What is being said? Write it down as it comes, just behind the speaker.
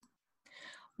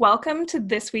Welcome to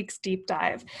this week's deep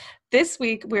dive. This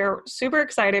week, we're super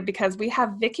excited because we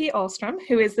have Vicki Ahlstrom,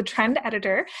 who is the trend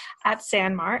editor at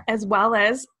Sanmar, as well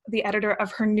as the editor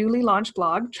of her newly launched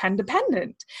blog,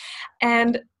 Trenddependent.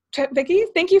 And Vicki,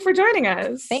 thank you for joining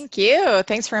us. Thank you.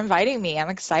 Thanks for inviting me. I'm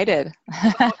excited.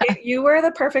 You were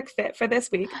the perfect fit for this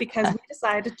week because we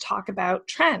decided to talk about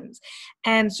trends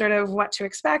and sort of what to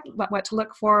expect, what to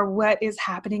look for, what is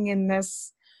happening in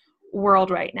this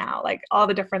world right now, like all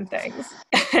the different things.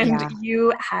 And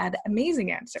you had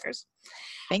amazing answers.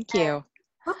 Thank you.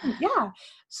 Yeah.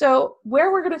 So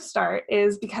where we're going to start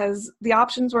is, because the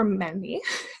options were many,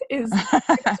 is to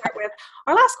start with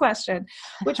our last question,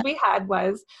 which we had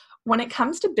was, when it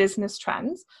comes to business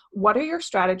trends, what are your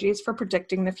strategies for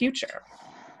predicting the future?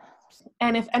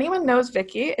 And if anyone knows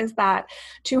Vicki, is that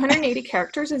 280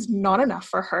 characters is not enough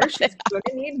for her. She's going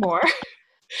to need more.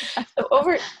 So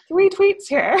over 3 tweets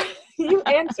here, you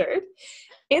answered,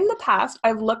 in the past,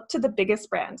 I've looked to the biggest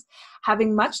brands.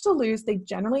 Having much to lose, they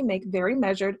generally make very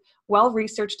measured,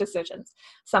 well-researched decisions.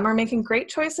 Some are making great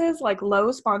choices, like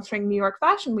Lowe's sponsoring New York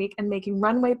Fashion Week and making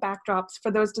runway backdrops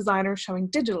for those designers showing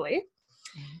digitally.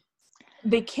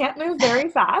 They can't move very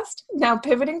fast. Now,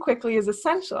 pivoting quickly is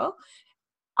essential.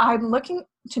 I'm looking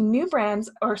to new brands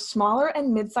or smaller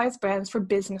and mid-sized brands for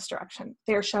business direction.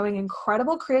 They are showing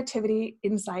incredible creativity,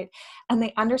 insight, and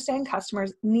they understand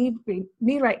customers' need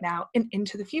right now and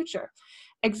into the future.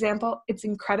 Example, it's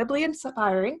incredibly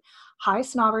inspiring, high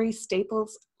snobbery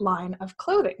Staples line of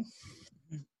clothing.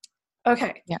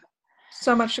 Okay. Yeah.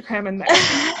 So much to cram in there.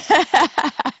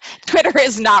 Twitter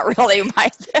is not really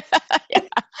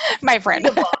my friend.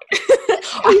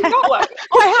 Oh, you got one.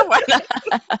 Oh, I have one.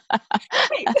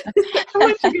 Wait, how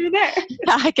much you do there?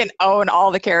 I can own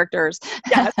all the characters.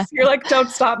 Yes, you're like, don't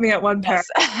stop me at one pair.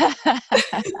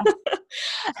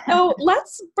 So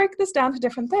let's break this down to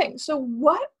different things. So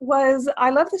I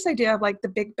love this idea of like the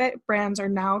big brands are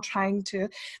now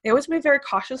they always move very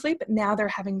cautiously, but now they're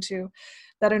having to,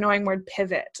 that annoying word,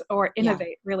 pivot or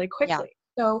innovate really quickly.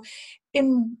 Yeah. So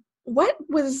what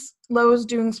was Lowe's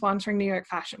doing sponsoring New York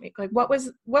Fashion Week? Like what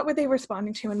were they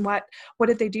responding to, and what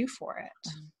did they do for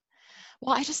it?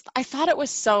 Well, I thought it was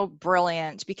so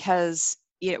brilliant because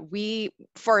we,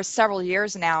 for several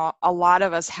years now, a lot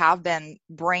of us have been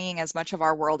bringing as much of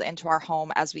our world into our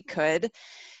home as we could,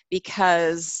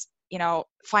 because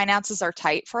finances are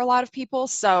tight for a lot of people.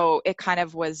 So it kind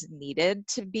of was needed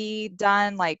to be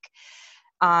done. Like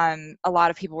a lot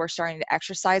of people were starting to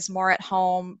exercise more at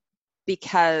home,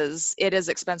 because it is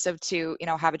expensive to,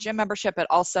 have a gym membership, but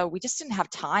also we just didn't have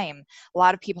time. A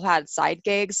lot of people had side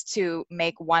gigs to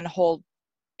make one whole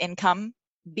income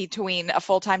between a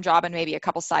full-time job and maybe a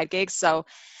couple side gigs. So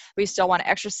we still want to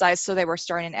exercise. So they were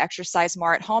starting to exercise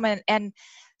more at home, and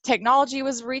technology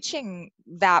was reaching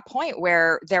that point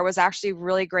where there was actually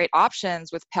really great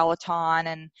options with Peloton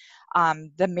and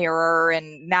the Mirror,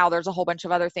 and now there's a whole bunch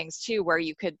of other things too where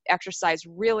you could exercise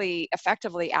really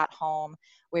effectively at home.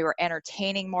 We were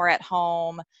entertaining more at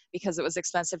home because it was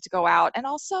expensive to go out, and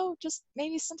also just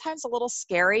maybe sometimes a little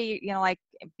scary, like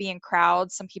being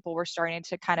crowds. Some people were starting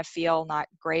to kind of feel not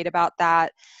great about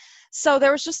that. So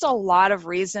there was just a lot of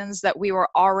reasons that we were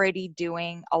already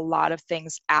doing a lot of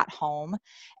things at home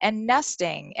and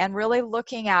nesting, and really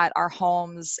looking at our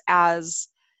homes as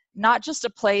not just a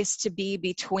place to be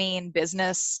between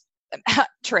business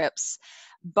trips,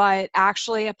 but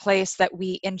actually a place that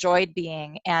we enjoyed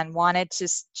being and wanted to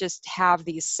just have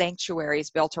these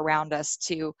sanctuaries built around us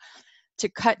to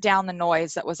cut down the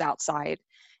noise that was outside.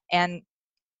 And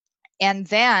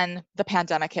then the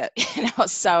pandemic hit,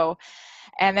 so,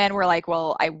 and then we're like,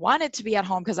 well, I wanted to be at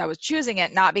home because I was choosing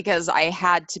it, not because I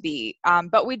had to be,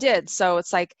 but we did. So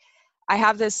it's like, I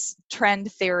have this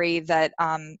trend theory that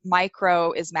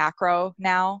micro is macro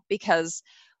now, because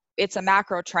it's a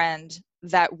macro trend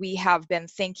that we have been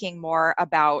thinking more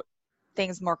about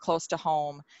things more close to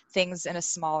home, things in a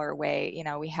smaller way.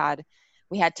 We had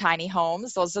tiny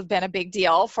homes. Those have been a big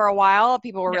deal for a while.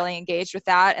 People were really engaged with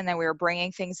that. And then we were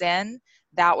bringing things in.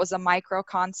 That was a micro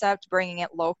concept, bringing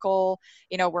it local.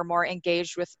 We're more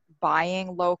engaged with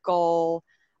buying local.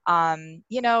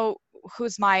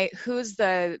 Who's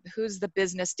the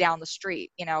business down the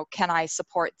street? Can I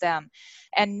support them?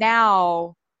 And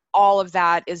now all of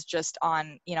that is just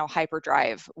on,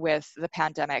 hyperdrive with the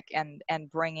pandemic and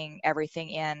bringing everything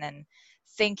in and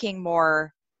thinking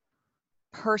more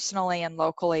personally and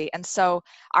locally. And so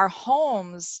our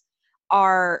homes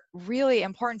are really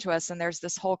important to us. And there's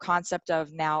this whole concept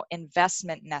of now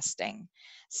investment nesting.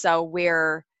 So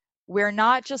we're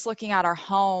not just looking at our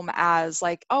home as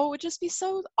like, oh, it would just be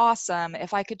so awesome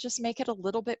if I could just make it a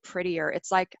little bit prettier.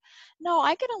 It's like, no,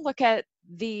 I get to look at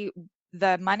the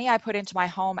the money I put into my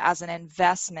home as an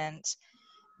investment,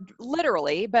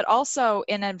 literally, but also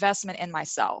an investment in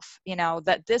myself,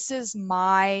 that this is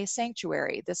my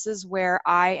sanctuary. This is where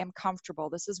I am comfortable.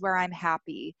 This is where I'm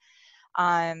happy.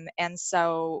 And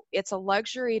so it's a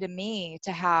luxury to me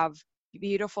to have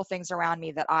beautiful things around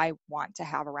me that I want to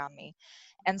have around me.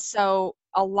 And so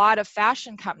a lot of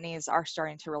fashion companies are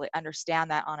starting to really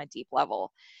understand that on a deep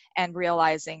level and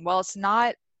realizing, well, it's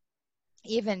not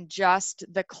even just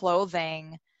the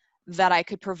clothing that I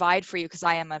could provide for you because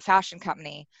I am a fashion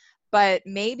company, but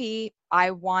maybe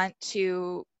I want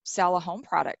to sell a home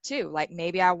product too. Like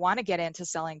maybe I want to get into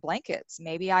selling blankets.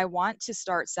 Maybe I want to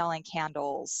start selling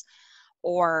candles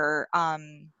or,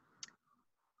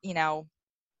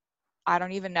 I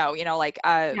don't even know, like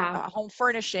Yeah. home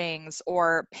furnishings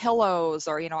or pillows,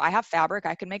 or, I have fabric,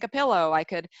 I could make a pillow. I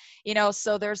could,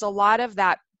 so there's a lot of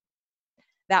that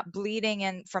bleeding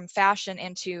in from fashion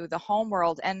into the home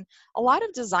world. And a lot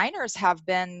of designers have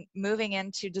been moving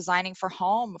into designing for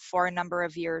home for a number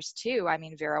of years too. I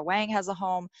mean, Vera Wang has a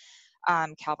home,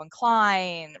 Calvin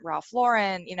Klein, Ralph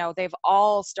Lauren, they've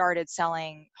all started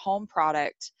selling home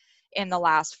product in the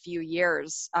last few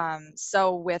years.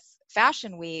 So with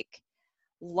Fashion Week,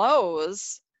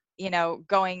 Lowe's,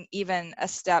 going even a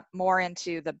step more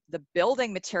into the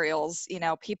building materials,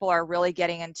 people are really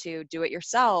getting into do it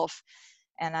yourself.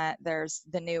 And there's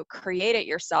the new create it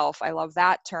yourself. I love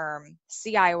that term,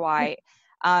 CIY.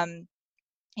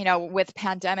 With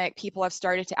pandemic, people have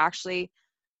started to actually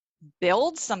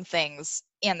build some things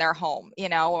in their home,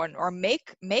 or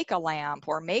make a lamp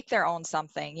or make their own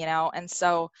something, and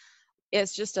so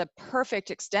it's just a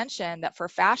perfect extension that for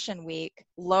Fashion Week,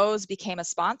 Lowe's became a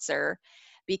sponsor,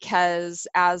 because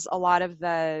as a lot of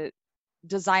the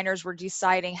designers were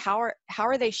deciding how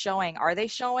are they showing? Are they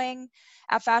showing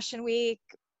at Fashion Week?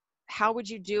 How would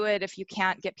you do it if you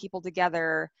can't get people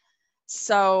together?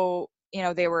 So,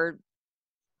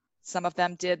 some of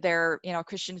them did their,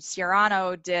 Christian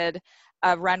Siriano did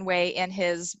a runway in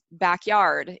his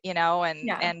backyard,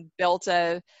 and built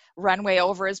a runway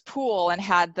over his pool and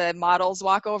had the models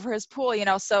walk over his pool,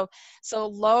 so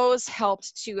Lowe's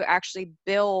helped to actually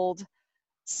build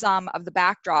some of the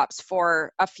backdrops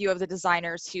for a few of the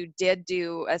designers who did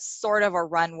do a sort of a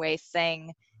runway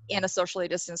thing in a socially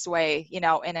distanced way, in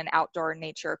an outdoor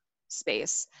nature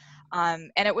space.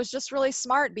 And it was just really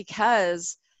smart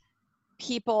because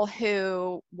people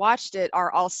who watched it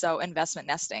are also investment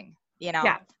nesting,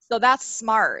 Yeah. so that's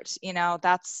smart,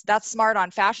 that's smart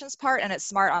on fashion's part, and it's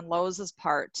smart on Lowe's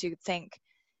part to think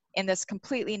in this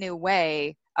completely new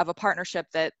way of a partnership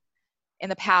that in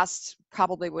the past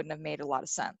probably wouldn't have made a lot of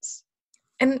sense.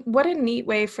 And what a neat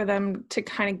way for them to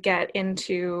kind of get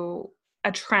into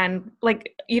a trend.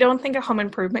 Like, you don't think a home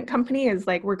improvement company is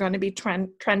like, we're going to be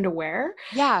trend aware.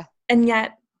 Yeah. And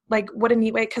yet, like, what a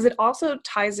neat way, because it also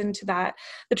ties into that,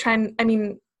 the trend. I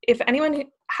mean, if anyone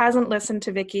hasn't listened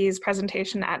to Vicky's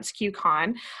presentation at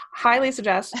SKUCon, highly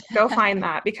suggest go find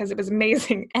that, because it was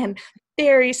amazing and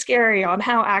very scary on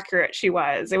how accurate she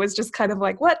was. It was just kind of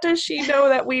like, what does she know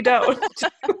that we don't?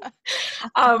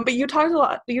 But you talked a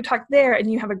lot. You talked there,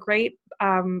 and you have a great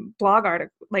blog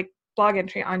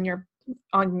entry on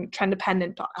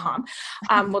trenddependent.com.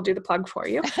 We'll do the plug for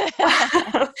you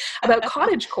about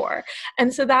cottagecore.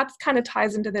 And so that kind of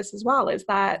ties into this as well, is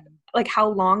that like how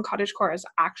long cottagecore has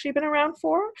actually been around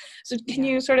for. So can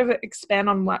you sort of expand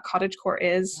on what cottagecore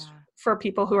is for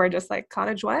people who are just like,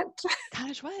 cottage what?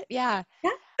 Cottage what? Yeah.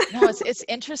 Yeah. No, it's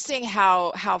interesting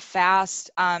how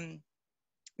fast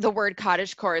the word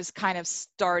cottagecore is kind of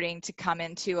starting to come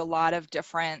into a lot of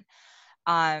different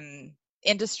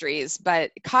industries,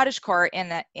 but cottagecore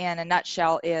in a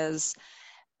nutshell is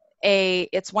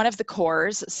it's one of the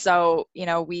cores. So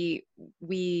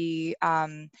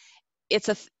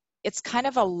it's kind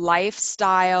of a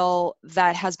lifestyle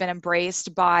that has been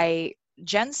embraced by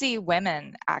Gen Z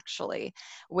women, actually,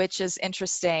 which is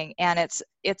interesting. And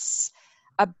it's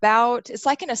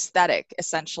like an aesthetic,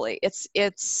 essentially.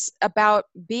 It's about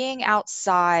being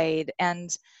outside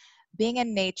and being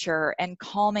in nature and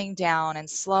calming down and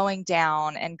slowing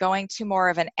down and going to more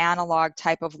of an analog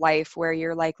type of life, where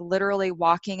you're like literally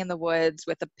walking in the woods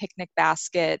with a picnic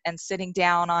basket and sitting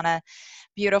down on a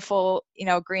beautiful,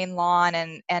 green lawn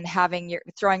and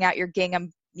throwing out your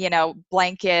gingham,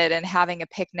 blanket and having a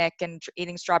picnic and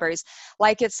eating strawberries.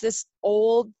 Like it's this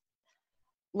old,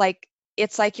 like,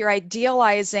 it's like you're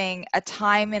idealizing a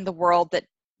time in the world that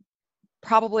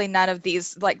probably none of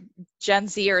these like Gen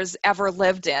Zers ever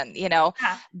lived in,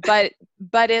 but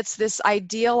it's this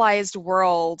idealized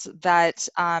world that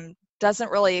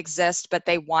doesn't really exist, but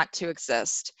they want to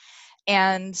exist.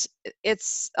 And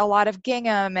it's a lot of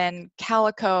gingham and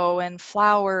calico and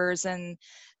flowers and,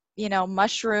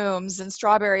 mushrooms and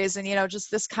strawberries and, just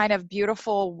this kind of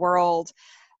beautiful world.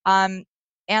 And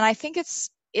I think it's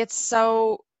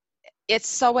so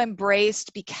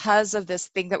embraced because of this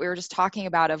thing that we were just talking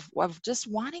about of just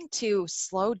wanting to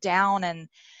slow down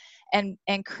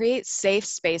and create safe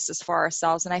spaces for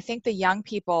ourselves. And I think the young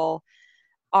people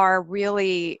are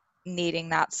really needing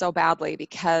that so badly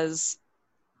because,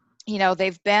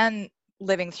 they've been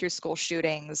living through school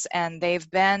shootings and they've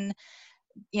been,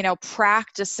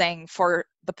 practicing for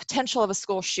the potential of a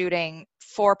school shooting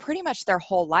for pretty much their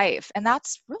whole life. And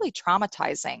that's really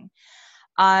traumatizing.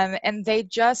 And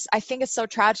I think it's so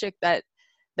tragic that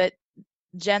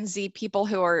Gen Z people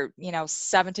who are,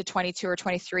 7 to 22 or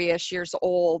 23-ish years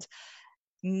old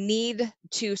need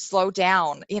to slow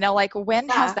down. When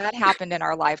has that happened in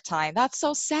our lifetime? That's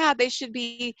so sad. They should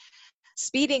be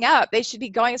speeding up. They should be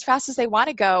going as fast as they want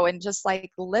to go and just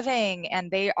like living. And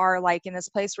they are like in this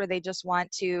place where they just want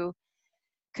to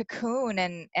cocoon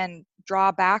and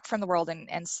draw back from the world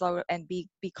and slow and be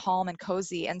calm and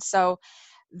cozy. And so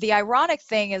the ironic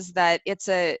thing is that it's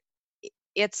a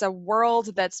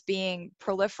world that's being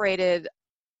proliferated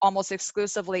almost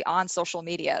exclusively on social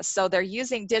media. So they're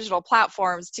using digital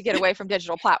platforms to get away from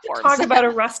digital platforms. Talk about a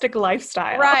rustic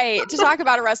lifestyle. Right, to talk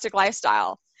about a rustic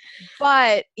lifestyle.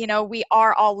 But, we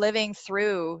are all living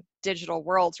through digital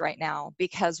worlds right now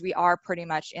because we are pretty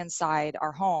much inside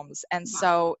our homes. And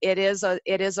so it is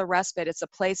a respite. It's a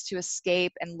place to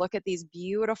escape and look at these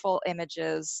beautiful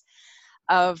images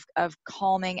of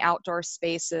calming outdoor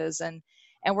spaces. And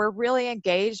we're really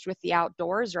engaged with the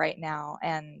outdoors right now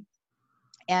and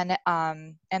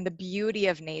the beauty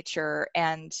of nature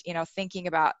and, thinking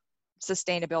about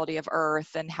sustainability of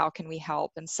earth and how can we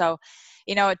help. And so,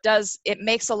 it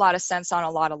makes a lot of sense on a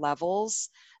lot of levels,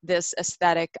 this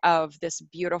aesthetic of this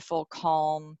beautiful,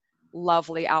 calm,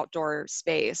 lovely outdoor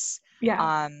space.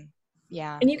 Yeah.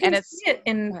 Yeah. And you can see it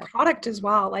in product as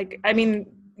well. Like, I mean,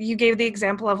 you gave the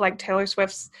example of like Taylor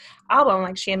Swift's album,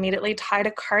 like she immediately tied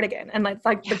a cardigan and like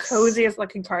yes. the coziest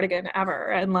looking cardigan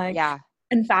ever. And like,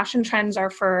 and fashion trends are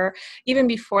for, even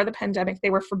before the pandemic, they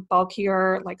were for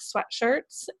bulkier like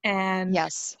sweatshirts and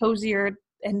cozier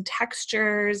and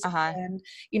textures and,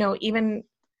 even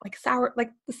like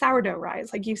the sourdough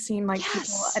rise. Like you've seen like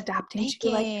people adapting to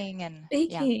like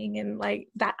baking and like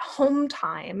that home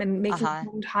time and making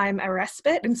home time a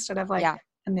respite instead of like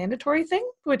a mandatory thing,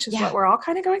 which is what we're all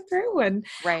kind of going through. And,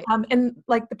 and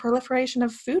like the proliferation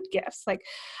of food gifts, like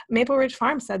Maple Ridge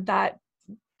Farm said that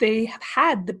they have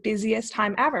had the busiest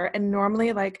time ever. And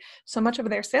normally like so much of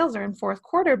their sales are in fourth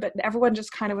quarter, but everyone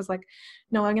just kind of was like,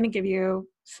 no, I'm going to give you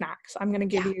snacks. I'm going to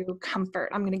give you comfort.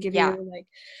 I'm going to give you like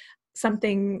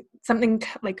something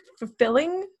like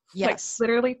fulfilling, like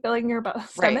literally filling your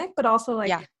stomach, but also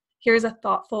like, here's a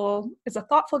thoughtful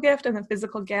gift and a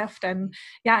physical gift. And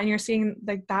and you're seeing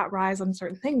like that rise on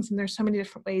certain things. And there's so many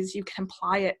different ways you can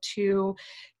apply it to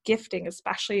gifting,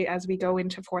 especially as we go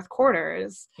into fourth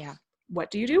quarters. What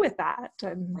do you do with that?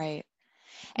 And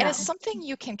and it's something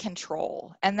you can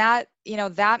control, and that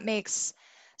that makes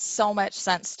so much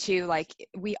sense too. Like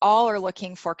we all are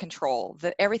looking for control,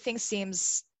 that everything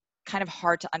seems kind of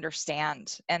hard to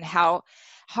understand and how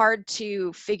hard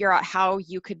to figure out how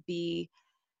you could be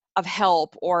of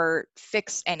help or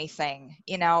fix anything,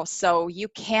 so you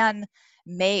can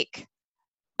make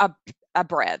a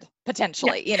bread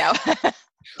potentially,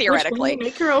 theoretically. When you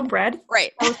make your own bread,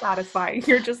 so satisfying.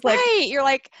 You're just like, you're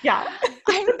like,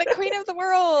 I'm the queen of the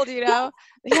world,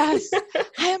 yes,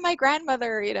 I am my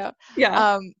grandmother,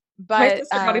 but my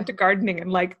sister got into gardening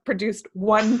and like produced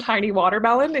one tiny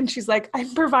watermelon, and she's like,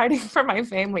 I'm providing for my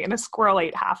family, and a squirrel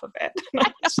ate half of it. And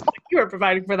I was like, you are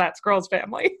providing for that squirrel's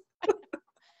family.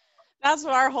 That's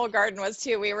what our whole garden was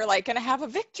too. We were like going to have a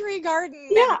victory garden.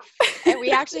 And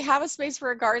we actually have a space for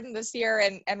a garden this year.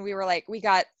 And we were like, we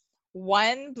got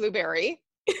 1 blueberry.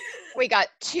 We got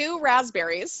 2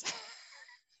 raspberries.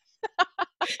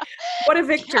 What a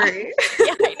victory.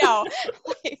 Yeah, I know.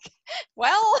 Like,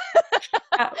 well,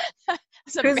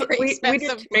 it's a very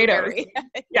expensive blueberry.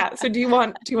 So do you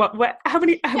want what, what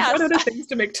other things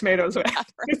to make tomatoes with?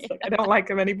 I don't like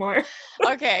them anymore.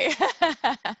 Okay.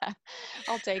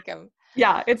 I'll take them.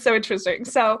 Yeah, it's so interesting.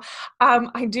 So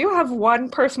I do have one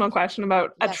personal question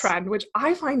about a trend, which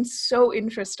I find so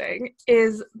interesting,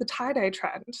 is the tie-dye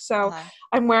trend. So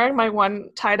I'm wearing my one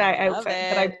tie-dye outfit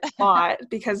that I bought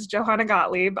because Johanna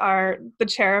Gottlieb, the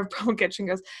chair of Pearl Kitchen,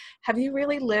 goes, have you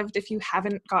really lived if you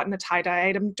haven't gotten a tie-dye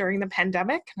item during the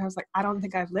pandemic? And I was like, I don't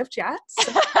think I've lived yet.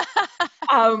 So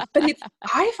But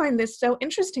I find this so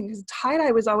interesting because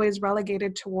tie-dye was always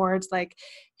relegated towards like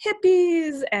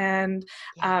hippies and,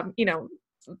 Yeah. you know,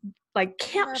 like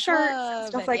camp Summer of shirts and Love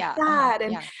stuff and like yeah, that.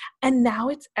 yeah. And now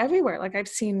it's everywhere. Like I've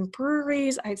seen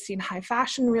breweries, I've seen high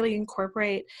fashion really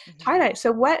incorporate Mhm. tie-dye.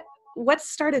 So what Yeah.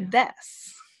 started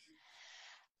this?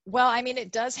 Well, I mean,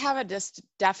 it does have a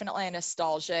definitely a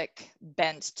nostalgic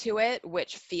bent to it,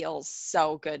 which feels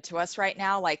so good to us right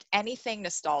now. Like anything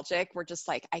nostalgic, we're just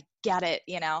like, I get it,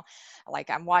 you know?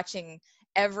 Like I'm watching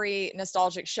every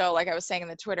nostalgic show, like I was saying in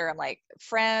the Twitter, I'm like,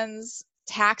 Friends,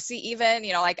 Taxi even,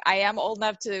 you know, like I am old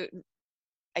enough to,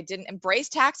 I didn't embrace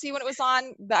Taxi when it was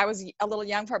on, but I was a little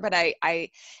young for it, but I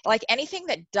like anything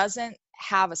that doesn't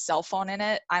have a cell phone in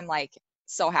it, I'm like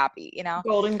so happy, you know?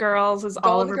 Golden Girls is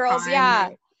Golden Oliver Girls, Prime, yeah.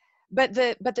 right? But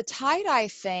the tie-dye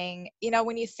thing, you know,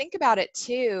 when you think about it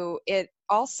too, it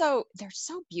also, they're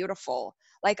so beautiful.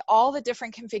 Like all the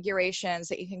different configurations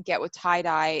that you can get with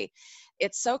tie-dye,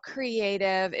 it's so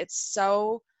creative, it's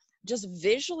so just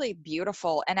visually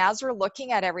beautiful. And as we're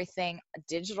looking at everything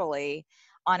digitally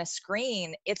on a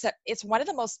screen, it's one of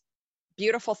the most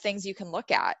beautiful things you can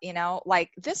look at, you know, like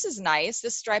this is nice,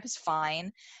 this stripe is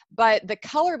fine, but the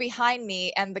color behind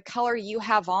me and the color you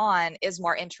have on is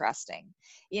more interesting,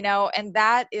 you know, and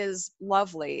that is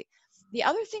lovely. The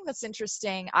other thing that's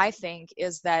interesting, I think,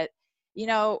 is that, you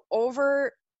know,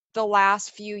 over the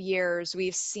last few years,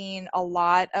 we've seen a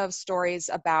lot of stories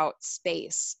about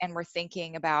space, and we're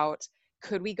thinking about,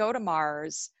 could we go to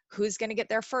Mars? Who's going to get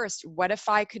there first? What if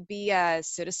I could be a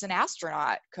citizen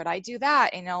astronaut? Could I do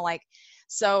that? You know, like,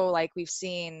 so like we've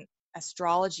seen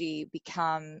astrology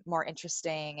become more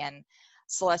interesting and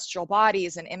celestial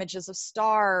bodies and images of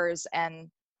stars, and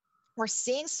we're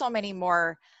seeing so many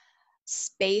more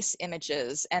space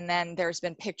images. And then there's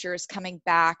been pictures coming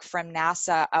back from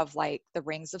NASA of like the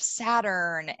rings of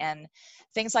Saturn and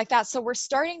things like that. So we're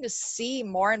starting to see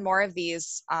more and more of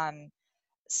these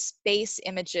space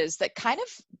images that kind of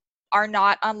are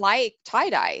not unlike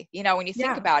tie-dye. You know, when you think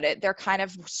Yeah. about it, they're kind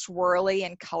of swirly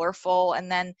and colorful. And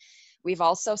then we've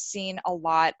also seen a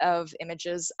lot of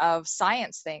images of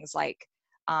science things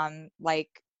um, like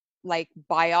like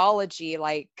biology,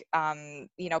 like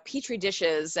you know, petri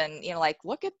dishes, and you know, like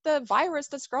look at the virus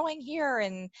that's growing here,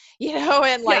 and you know,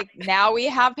 and Yeah. like now we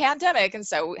have pandemic, and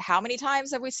so how many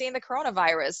times have we seen the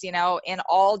coronavirus, you know, in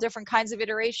all different kinds of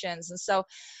iterations. And so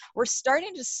we're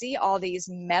starting to see all these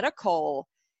medical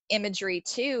imagery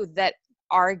too that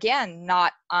are again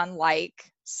not unlike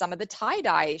some of the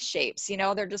tie-dye shapes, you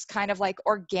know, they're just kind of like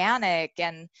organic.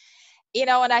 And you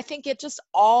know, and I think it just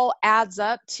all adds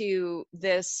up to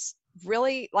this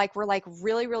really, like we're like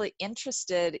really really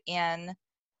interested in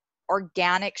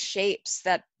organic shapes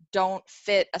that don't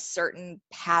fit a certain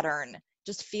pattern.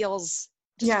 Just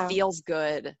Yeah. feels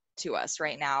good to us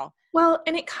right now. Well,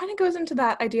 and it kind of goes into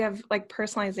that idea of like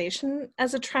personalization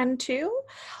as a trend too.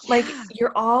 Like Yeah,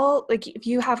 you're all like if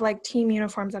you have like team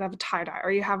uniforms that have a tie-dye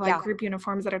or you have like yeah, group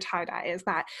uniforms that are tie-dye, is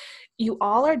that you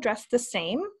all are dressed the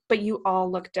same, but you all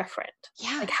look different.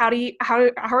 yeah, Like how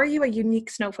are you a unique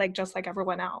snowflake just like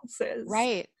everyone else is?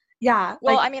 right. Yeah,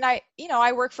 Well, like I mean, you know,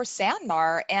 I work for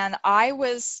Sanmar, and I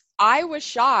was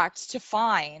shocked to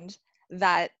find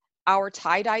that our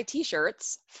tie-dye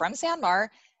t-shirts from Sanmar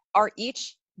are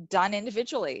each done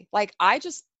individually. Like I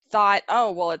just thought,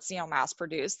 oh, well, it's, you know, mass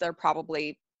produced. They're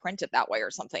probably printed that way or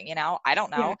something, you know. I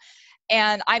don't yeah. know.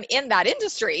 And I'm in that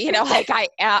industry, you know, like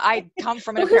I come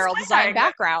from an Well, who's apparel design tie-dyeing it?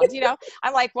 background, you know.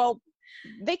 I'm like, well,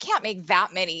 they can't make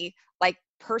that many like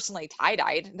personally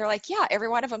tie-dyed. They're like, yeah, every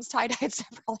one of them's tie-dyed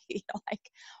separately. You're like,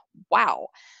 wow.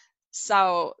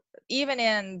 So even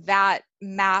in that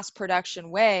mass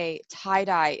production way,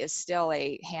 tie-dye is still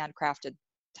a handcrafted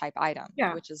type item,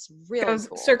 Yeah. which is really Goes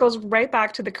cool. circles right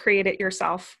back to the create it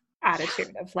yourself Yeah,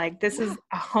 attitude of like this yeah, is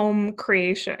a home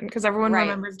creation because everyone right.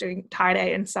 remembers doing tie-dye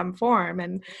in some form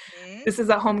and Hmm. this is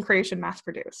a home creation mass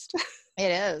produced.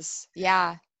 It is.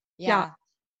 Yeah, Yeah. yeah.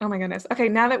 Oh my goodness. Okay,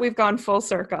 now that we've gone full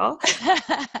circle,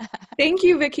 thank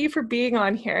you, Vicky, for being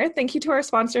on here. Thank you to our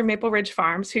sponsor, Maple Ridge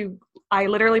Farms, who I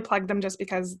literally plug them just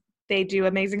because they do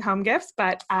amazing home gifts,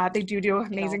 but they do It all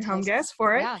amazing home gifts tastes,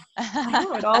 for it. yeah. I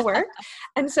know it all worked.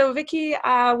 And so, Vicky,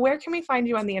 where can we find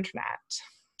you on the internet?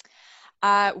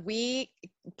 We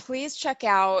please check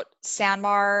out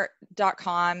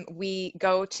sanmar.com. We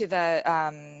go to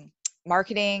the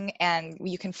marketing, and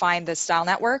you can find the Style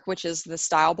Network, which is the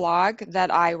style blog that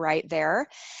I write there.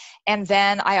 And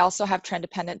then I also have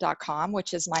trenddependent.com,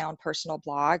 which is my own personal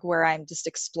blog where I'm just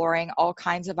exploring all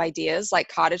kinds of ideas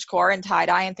like cottagecore and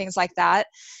tie-dye and things like that.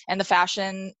 And the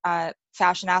fashion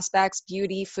aspects,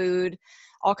 beauty, food,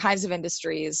 all kinds of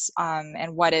industries,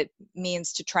 and what it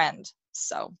means to trend.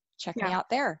 So check me out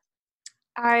there.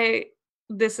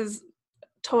 This is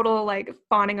total like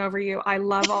fawning over you. I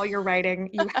love all your writing.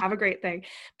 You have a great thing.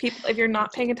 People, if you're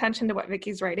not paying attention to what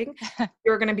Vicki's writing,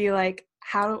 you're going to be like,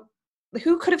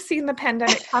 who could have seen the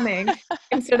pandemic coming?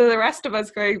 Instead of the rest of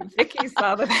us going, Vicki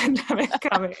saw the pandemic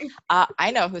coming.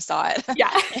 I know who saw it.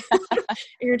 Yeah.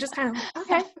 You're just kind of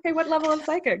like, okay, what level of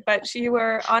psychic? But you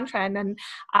were on trend, and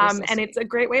it's a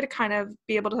great way to kind of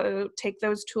be able to take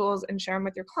those tools and share them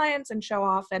with your clients and show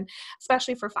off, and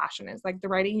especially for fashion, is like the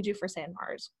writing you do for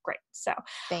Sandmar is great. So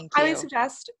thank you. I would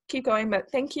suggest keep going,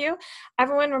 but thank you.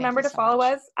 Everyone, remember to follow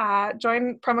us.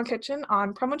 Join Promo Kitchen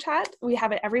on Promo Chat. We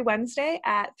have it every Wednesday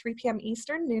at 3 p.m.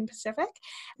 Eastern, noon Pacific,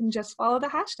 and just follow the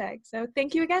hashtag. So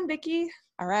thank you again, Vicki.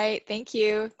 All right. Thank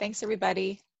you. Thanks,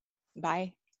 everybody.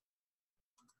 Bye.